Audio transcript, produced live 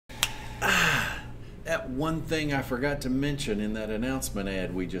That one thing I forgot to mention in that announcement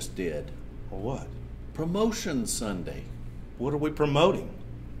ad we just did. Well, what? Promotion Sunday. What are we promoting?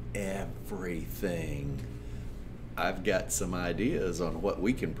 Everything. I've got some ideas on what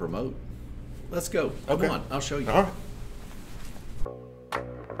we can promote. Let's go. Come on, I'll show you. All right.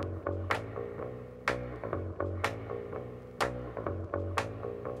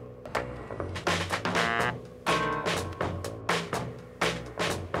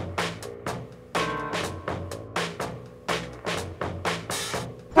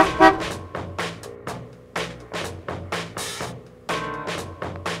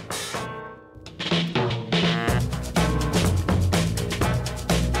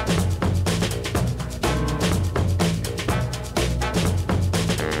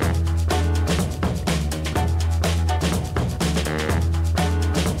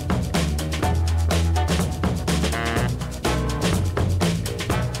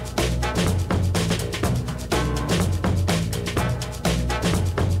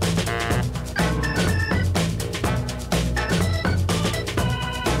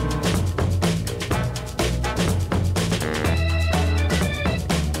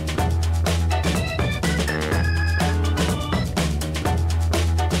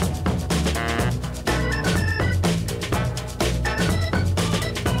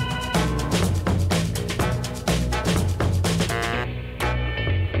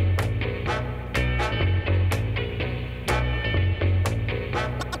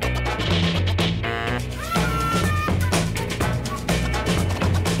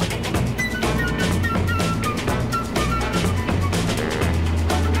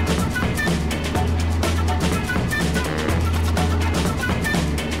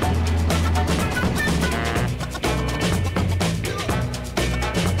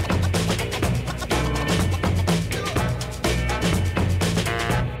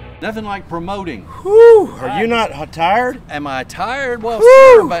 Nothing like promoting. Whew, are you not tired? Am I tired? Well, Woo!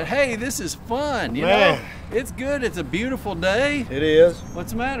 sure, but hey, this is fun. You Man. know, it's good. It's a beautiful day. It is.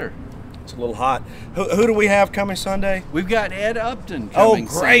 What's the matter? It's a little hot. Who do we have coming Sunday? We've got Ed Upton coming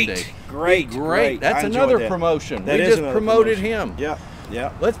Sunday. Great. That's I enjoyed another that. promotion. That we is just another promoted promotion. him.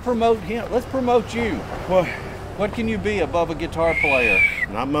 Yeah. Let's promote him. Let's promote you. Well, What can you be above a guitar player?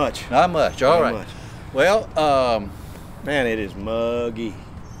 not much. Not much. All Not right. much. Well, Man, it is muggy.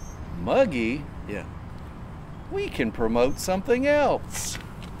 Muggy, Yeah. we can promote something else.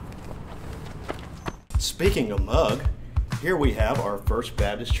 Speaking of mug, here we have our First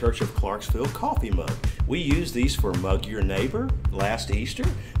Baptist Church of Clarksville coffee mug. We used these for Mug Your Neighbor last Easter,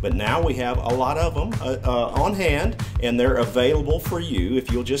 but now we have a lot of them on hand, and they're available for you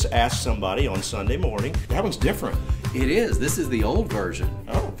if you'll just ask somebody on Sunday morning. That one's different. It is. This is the old version.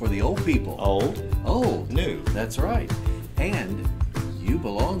 Oh. For the old people. Old, Old. new. That's right. And you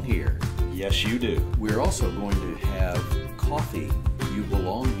belong here. Yes, you do. We're also going to have coffee. You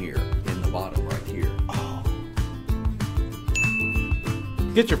belong here in the bottom right here. Oh,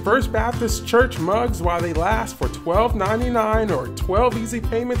 Get your First Baptist Church mugs while they last for $12.99 or 12 easy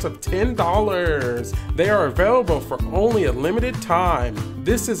payments of $10. They are available for only a limited time.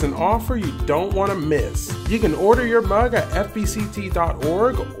 This is an offer you don't want to miss. You can order your mug at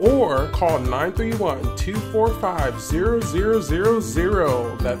fbct.org or call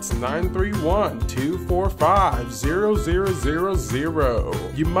 931-245-0000. That's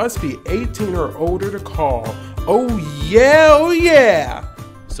 931-245-0000. You must be 18 or older to call. Oh yeah!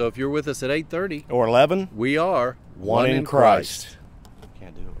 So if you're with us at 8:30, or 11. we are One in Christ.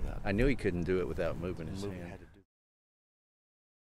 Can't do it without. I knew he couldn't do it without moving his hand.